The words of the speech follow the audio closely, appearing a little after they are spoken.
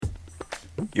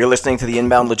You're listening to the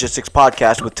Inbound Logistics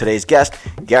Podcast with today's guest,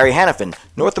 Gary Hanifin,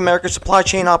 North America Supply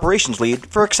Chain Operations Lead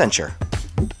for Accenture.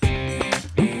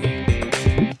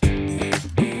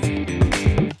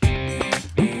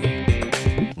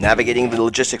 Navigating the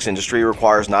logistics industry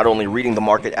requires not only reading the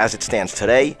market as it stands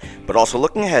today, but also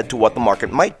looking ahead to what the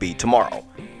market might be tomorrow.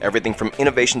 Everything from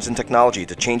innovations in technology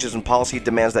to changes in policy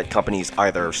demands that companies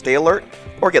either stay alert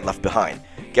or get left behind.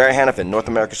 Gary Hanifin, North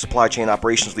America Supply Chain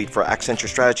Operations Lead for Accenture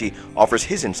Strategy, offers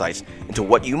his insights into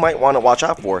what you might want to watch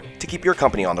out for to keep your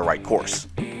company on the right course.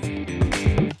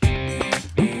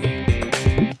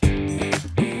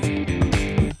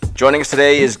 Joining us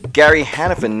today is Gary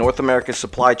Hanifin, North America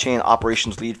Supply Chain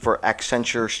Operations Lead for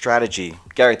Accenture Strategy.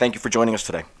 Gary, thank you for joining us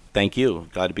today. Thank you.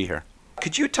 Glad to be here.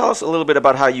 Could you tell us a little bit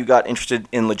about how you got interested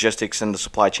in logistics and the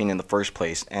supply chain in the first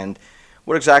place? And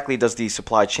what exactly does the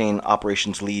supply chain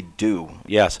operations lead do?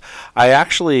 Yes. I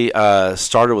actually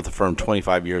started with the firm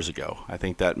 25 years ago. I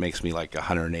think that makes me like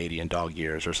 180 in dog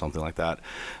years or something like that.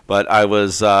 But I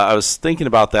was thinking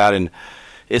about that, and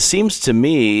it seems to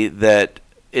me that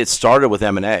it started with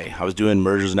M&A. I was doing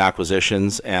mergers and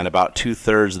acquisitions, and about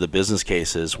 2/3 of the business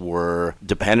cases were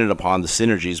dependent upon the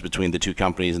synergies between the two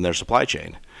companies and their supply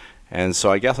chain. And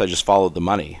so I guess I just followed the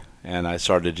money. And I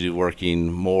started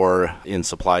working more in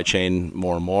supply chain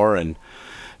more and more, and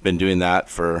been doing that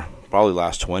for probably the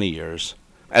last 20 years.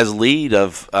 As lead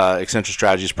of Accenture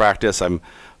Strategies practice, I'm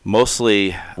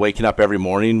mostly waking up every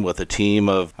morning with a team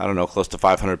of, close to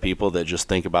 500 people that just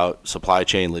think about supply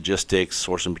chain, logistics,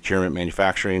 source and procurement,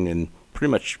 manufacturing, in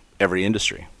pretty much every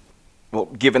industry. Well,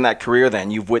 given that career then,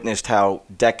 you've witnessed how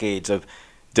decades of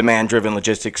demand-driven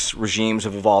logistics regimes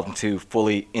have evolved into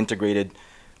fully integrated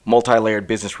multi-layered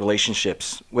business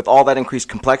relationships. With all that increased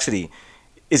complexity,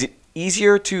 is it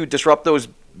easier to disrupt those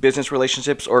business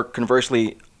relationships, or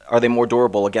conversely, are they more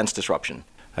durable against disruption?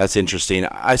 That's interesting.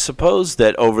 I suppose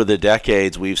that over the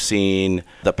decades, we've seen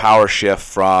the power shift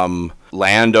from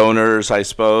landowners, in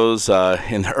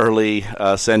the early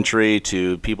century,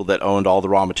 to people that owned all the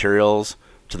raw materials,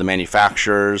 to the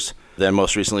manufacturers, then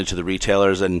most recently to the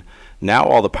retailers, and now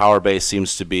all the power base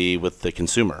seems to be with the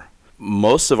consumer.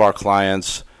 Most of our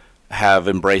clients have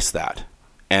embraced that,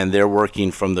 and they're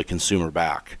working from the consumer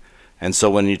back. And so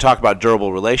when you talk about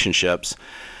durable relationships,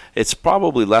 it's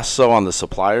probably less so on the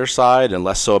supplier side and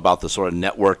less so about the sort of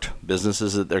networked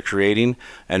businesses that they're creating,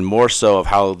 and more so of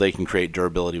how they can create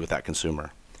durability with that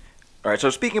consumer. All right, so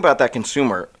speaking about that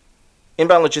consumer,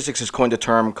 Inbound Logistics has coined a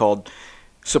term called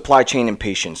supply chain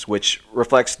impatience, which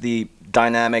reflects the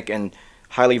dynamic and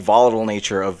highly volatile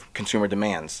nature of consumer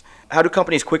demands. How do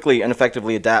companies quickly and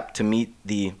effectively adapt to meet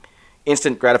the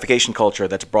instant gratification culture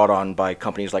that's brought on by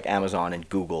companies like Amazon and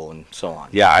Google and so on?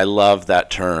 Yeah, I love that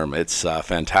term. It's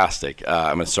fantastic.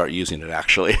 I'm going to start using it,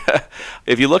 actually.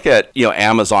 If you look at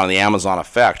Amazon and the Amazon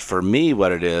effect, for me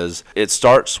what it is, it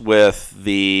starts with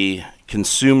the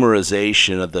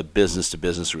consumerization of the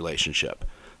business-to-business relationship.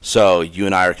 So you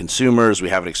and I are consumers. We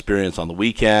have an experience on the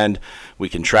weekend. We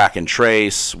can track and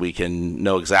trace. We can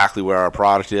know exactly where our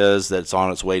product is that's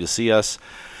on its way to see us.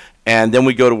 And then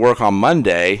we go to work on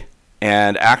Monday,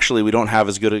 and actually we don't have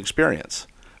as good an experience.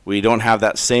 We don't have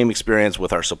that same experience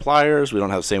with our suppliers. We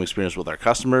don't have the same experience with our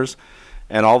customers.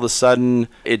 And all of a sudden,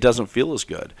 it doesn't feel as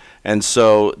good. And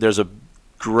so there's a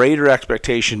greater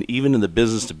expectation, even in the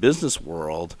business-to-business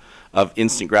world, of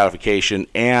instant gratification,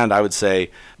 and I would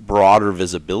say broader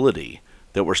visibility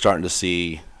that we're starting to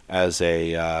see as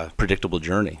a predictable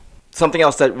journey. Something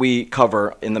else that we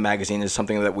cover in the magazine is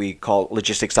something that we call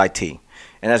logistics IT.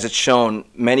 And as it's shown,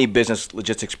 many business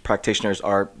logistics practitioners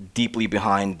are deeply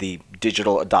behind the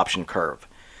digital adoption curve.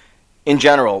 In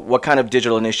general, what kind of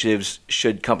digital initiatives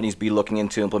should companies be looking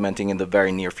into implementing in the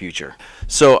very near future?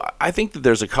 So I think that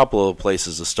there's a couple of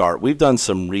places to start. We've done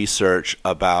some research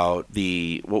about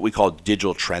what we call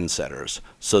digital trendsetters.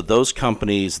 So those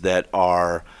companies that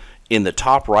are in the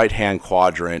top right-hand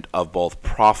quadrant of both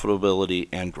profitability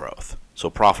and growth. So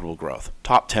profitable growth,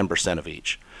 top 10% of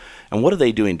each. And what are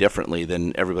they doing differently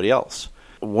than everybody else?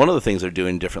 One of the things they're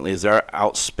doing differently is they're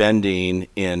outspending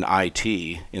in IT,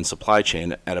 in supply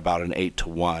chain, at about an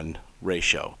 8-to-1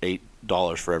 ratio,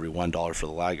 $8 for every $1 for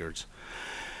the laggards.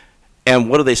 And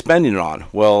what are they spending it on?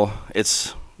 Well,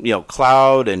 it's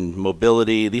cloud and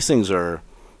mobility. These things are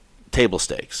table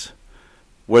stakes.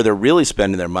 Where they're really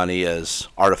spending their money is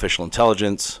artificial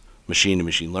intelligence,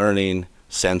 machine-to-machine learning,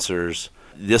 sensors.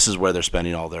 This is where they're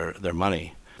spending all their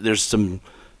money. There's some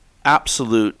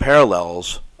absolute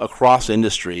parallels across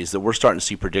industries that we're starting to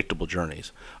see predictable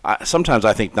journeys. Sometimes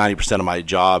I think 90% of my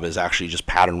job is actually just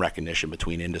pattern recognition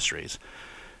between industries.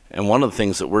 And one of the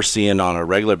things that we're seeing on a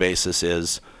regular basis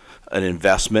is an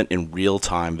investment in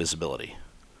real-time visibility.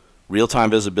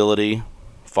 real-time visibility,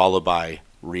 followed by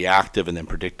reactive and then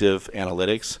predictive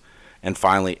analytics, and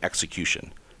finally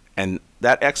execution. And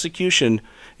that execution,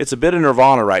 it's a bit of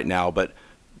nirvana right now, but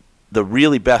the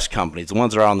really best companies, the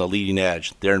ones that are on the leading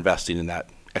edge, they're investing in that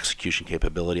execution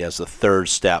capability as the third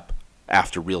step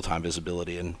after real-time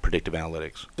visibility and predictive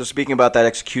analytics. So speaking about that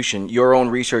execution, your own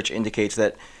research indicates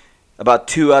that about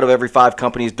 2 out of every 5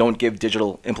 companies don't give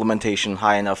digital implementation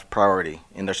high enough priority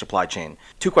in their supply chain.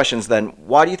 2 questions then.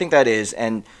 Why do you think that is?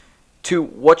 And 2,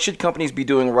 what should companies be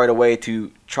doing right away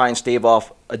to try and stave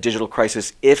off a digital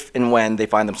crisis if and when they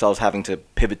find themselves having to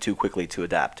pivot too quickly to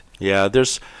adapt? Yeah,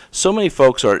 there's so many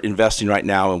folks are investing right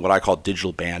now in what I call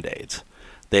digital band-aids.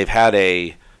 They've had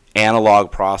a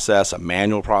analog process, a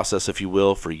manual process, if you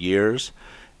will, for years,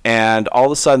 and all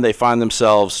of a sudden they find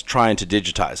themselves trying to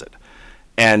digitize it.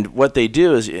 And what they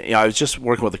do is, I was just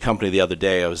working with a company the other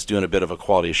day. I was doing a bit of a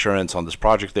quality assurance on this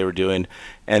project they were doing,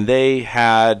 and they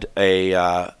had a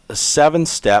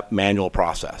 7-step manual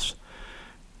process.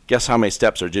 Guess how many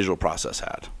steps their digital process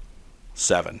had?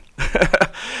 7.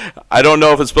 I don't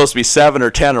know if it's supposed to be 7 or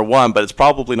 10 or 1, but it's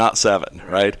probably not 7,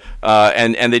 right?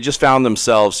 And they just found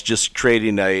themselves just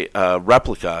creating a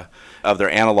replica of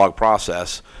their analog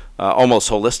process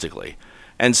almost holistically.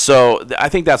 And so I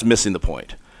think that's missing the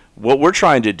point. What we're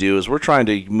trying to do is we're trying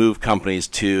to move companies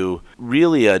to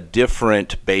really a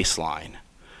different baseline.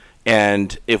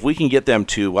 And if we can get them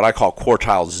to what I call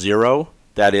quartile 0,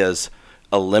 that is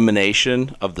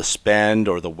elimination of the spend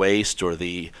or the waste or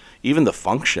even the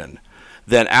function,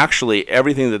 then actually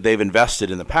everything that they've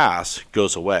invested in the past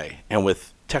goes away. And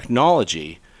with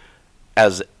technology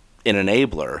as an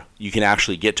enabler, you can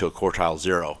actually get to a quartile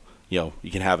 0. You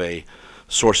can have a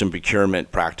source and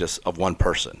procurement practice of one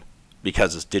person,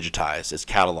 because it's digitized, it's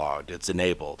cataloged, it's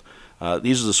enabled.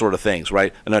 These are the sort of things,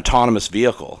 right? An autonomous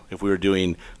vehicle, if we were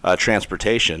doing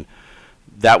transportation,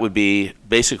 that would be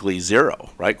basically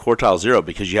 0, right? Quartile 0,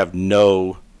 because you have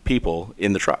no people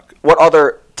in the truck. What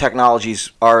other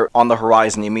technologies are on the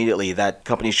horizon immediately that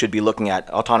companies should be looking at?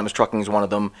 Autonomous trucking is one of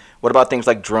them. What about things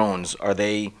like drones? Are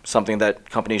they something that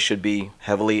companies should be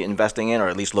heavily investing in, or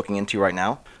at least looking into right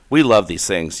now? We love these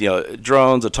things,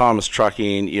 drones, autonomous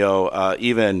trucking,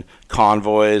 even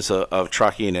convoys of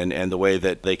trucking and the way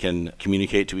that they can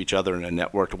communicate to each other in a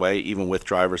networked way, even with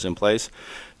drivers in place.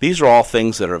 These are all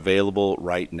things that are available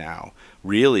right now.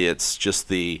 Really, it's just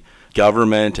the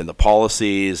government and the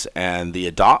policies and the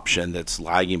adoption that's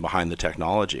lagging behind the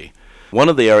technology. One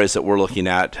of the areas that we're looking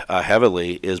at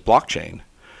heavily is blockchain.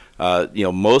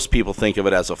 Most people think of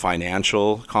it as a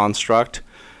financial construct,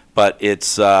 but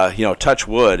it's, touch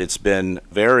wood, it's been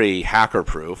very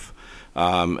hacker-proof,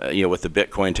 with the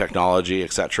Bitcoin technology,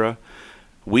 etc.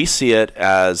 We see it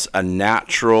as a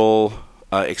natural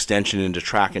extension into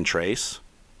track and trace,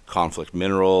 conflict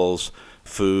minerals,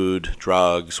 food,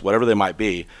 drugs, whatever they might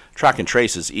be. Track and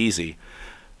trace is easy.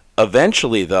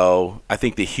 Eventually, though, I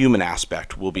think the human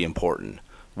aspect will be important.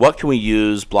 What can we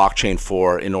use blockchain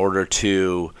for in order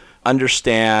to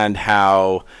understand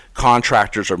how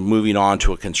contractors are moving on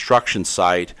to a construction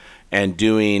site and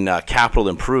doing capital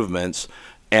improvements,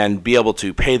 and be able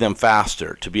to pay them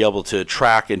faster, to be able to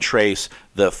track and trace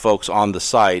the folks on the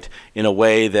site in a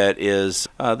way that is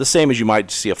the same as you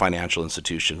might see a financial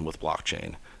institution with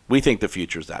blockchain. We think the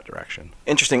future is that direction.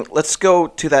 Interesting. Let's go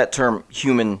to that term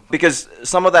human, because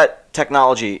some of that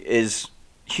technology is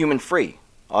human-free.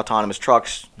 Autonomous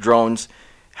trucks, drones.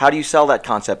 How do you sell that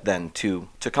concept then to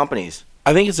companies?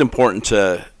 I think it's important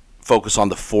to focus on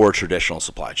the 4 traditional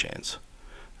supply chains.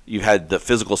 You've had the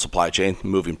physical supply chain,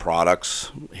 moving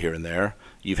products here and there.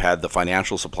 You've had the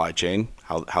financial supply chain,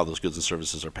 how those goods and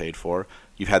services are paid for.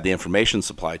 You've had the information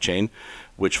supply chain,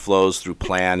 which flows through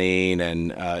planning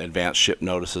and advanced ship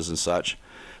notices and such.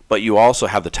 But you also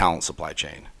have the talent supply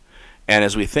chain. And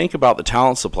as we think about the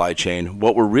talent supply chain,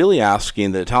 what we're really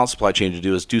asking the talent supply chain to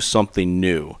do is do something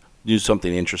new, do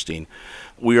something interesting.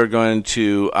 We are going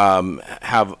to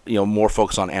have more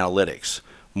focus on analytics,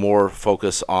 more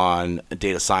focus on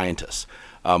data scientists,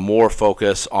 more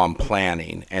focus on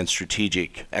planning and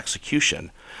strategic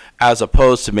execution, as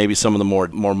opposed to maybe some of the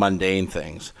more mundane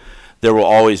things. There will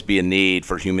always be a need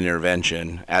for human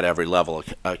intervention at every level.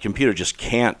 A computer just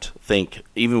can't think,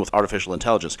 even with artificial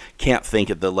intelligence, can't think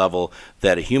at the level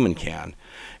that a human can.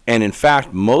 And in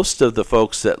fact, most of the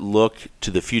folks that look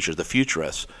to the future, the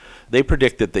futurists, they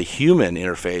predict that the human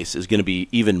interface is going to be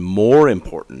even more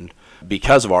important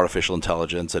because of artificial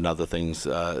intelligence and other things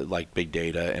like big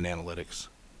data and analytics.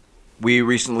 We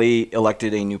recently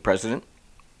elected a new president.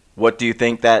 What do you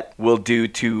think that will do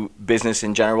to business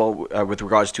in general with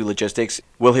regards to logistics?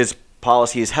 Will his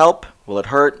policies help? Will it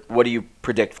hurt? What do you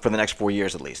predict for the next 4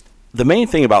 years at least? The main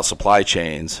thing about supply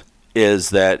chains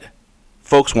is that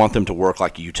folks want them to work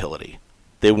like a utility.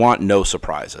 They want no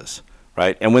surprises,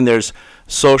 right? And when there's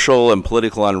social and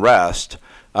political unrest,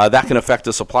 that can affect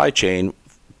the supply chain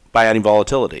by adding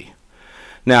volatility.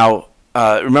 Now,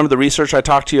 remember the research I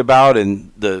talked to you about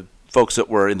and the folks that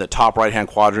were in the top right-hand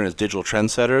quadrant as digital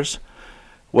trendsetters?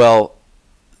 Well,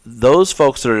 those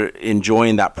folks that are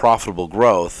enjoying that profitable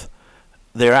growth,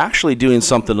 they're actually doing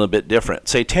something a little bit different.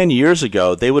 Say 10 years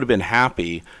ago, they would have been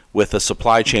happy with a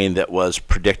supply chain that was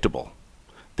predictable.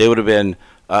 They would have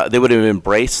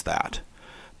embraced that.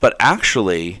 But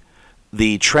actually,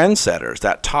 the trendsetters,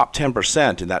 that top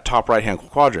 10% in that top right-hand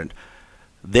quadrant,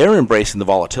 they're embracing the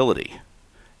volatility.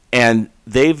 And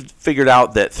they've figured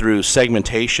out that through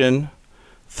segmentation,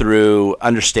 through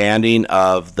understanding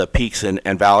of the peaks and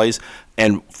valleys,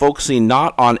 and focusing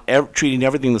not on treating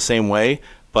everything the same way,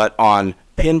 but on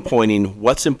pinpointing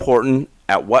what's important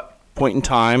at what point in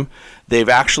time, they've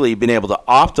actually been able to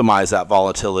optimize that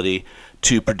volatility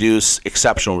to produce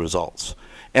exceptional results.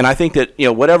 And I think that,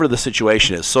 whatever the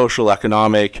situation is, social,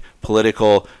 economic,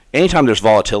 political, anytime there's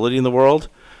volatility in the world,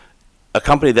 a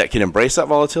company that can embrace that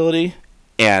volatility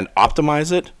and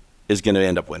optimize it is going to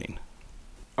end up winning.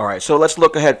 All right, so let's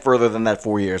look ahead further than that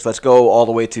 4 years. Let's go all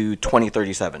the way to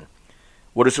 2037.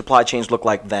 What do supply chains look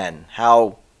like then?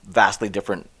 How vastly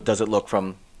different does it look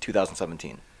from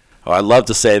 2017? Oh, I'd love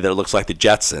to say that it looks like the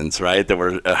Jetsons, right? That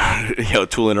we're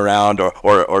tooling around,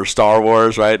 or Star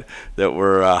Wars, right? That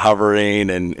we're hovering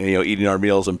and eating our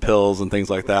meals and pills and things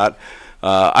like that.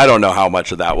 I don't know how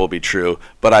much of that will be true,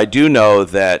 but I do know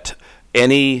that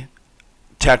any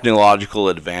technological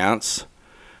advance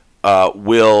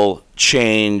will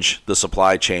change the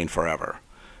supply chain forever.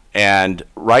 And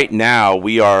right now,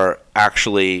 we are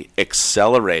actually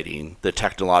accelerating the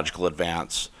technological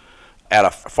advance at a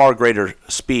far greater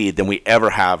speed than we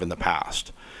ever have in the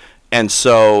past. And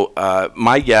so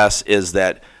my guess is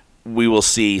that we will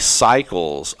see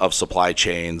cycles of supply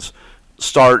chains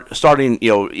starting,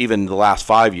 even the last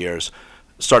 5 years,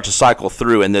 start to cycle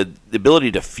through. And the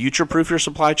ability to future-proof your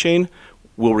supply chain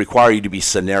will require you to be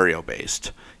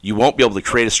scenario-based. You won't be able to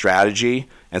create a strategy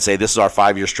and say, this is our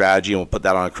 5-year strategy, and we'll put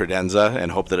that on a credenza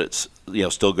and hope that it's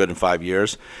still good in 5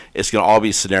 years. It's going to all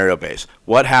be scenario-based.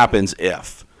 What happens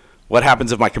if? What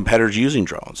happens if my competitor's using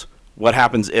drones? What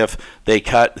happens if they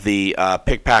cut the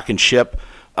pick, pack, and ship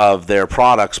of their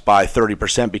products by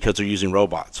 30% because they're using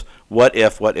robots? What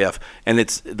if? And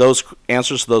it's those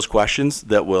answers to those questions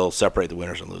that will separate the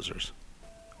winners and losers.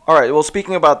 All right, well,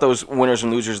 speaking about those winners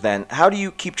and losers then, how do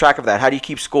you keep track of that? How do you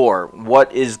keep score?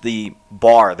 What is the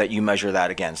bar that you measure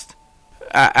that against?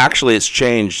 Actually, it's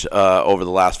changed over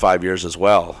the last 5 years as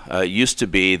well. It used to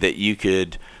be that you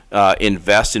could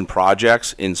invest in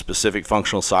projects in specific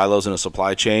functional silos in a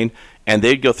supply chain, and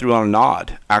they'd go through on a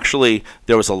nod. Actually,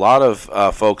 there was a lot of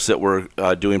folks that were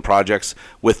doing projects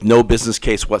with no business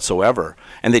case whatsoever,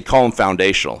 and they'd call them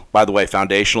foundational. By the way,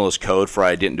 foundational is code for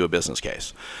I didn't do a business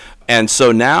case. And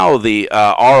so now the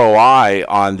ROI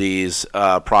on these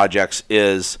projects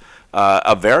is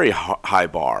a very high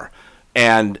bar.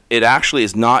 And it actually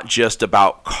is not just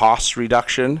about cost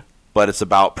reduction, but it's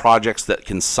about projects that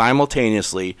can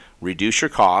simultaneously reduce your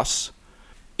costs,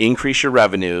 increase your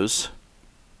revenues,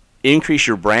 increase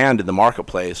your brand in the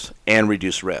marketplace, and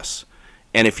reduce risks.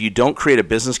 And if you don't create a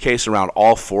business case around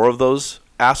all four of those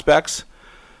aspects,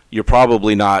 you're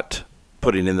probably not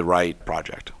putting in the right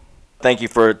project. Thank you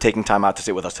for taking time out to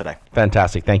sit with us today.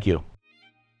 Fantastic. Thank you.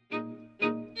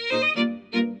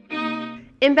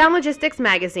 Inbound Logistics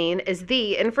Magazine is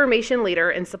the information leader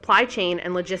in supply chain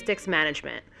and logistics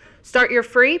management. Start your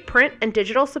free print and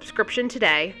digital subscription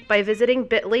today by visiting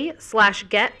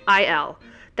bit.ly/getil.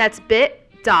 That's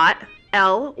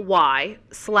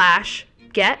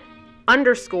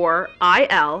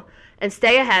bit.ly/get_IL and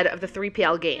stay ahead of the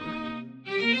 3PL game.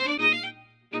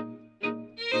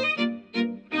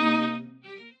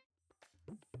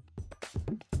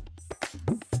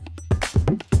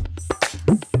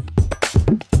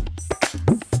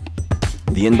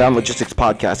 The Inbound Logistics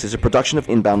Podcast is a production of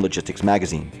Inbound Logistics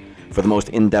Magazine. For the most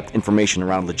in-depth information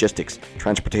around logistics,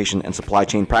 transportation, and supply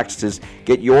chain practices,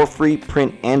 get your free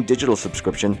print and digital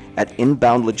subscription at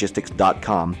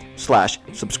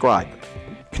inboundlogistics.com/subscribe.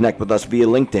 Connect with us via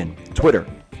LinkedIn, Twitter,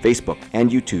 Facebook, and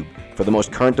YouTube for the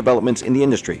most current developments in the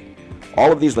industry.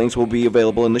 All of these links will be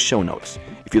available in the show notes.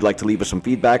 If you'd like to leave us some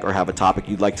feedback or have a topic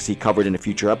you'd like to see covered in a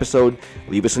future episode,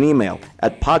 leave us an email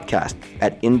at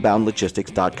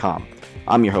podcast@inboundlogistics.com.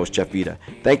 I'm your host, Jeff Vita.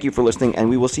 Thank you for listening, and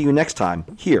we will see you next time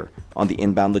here on the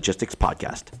Inbound Logistics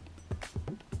Podcast.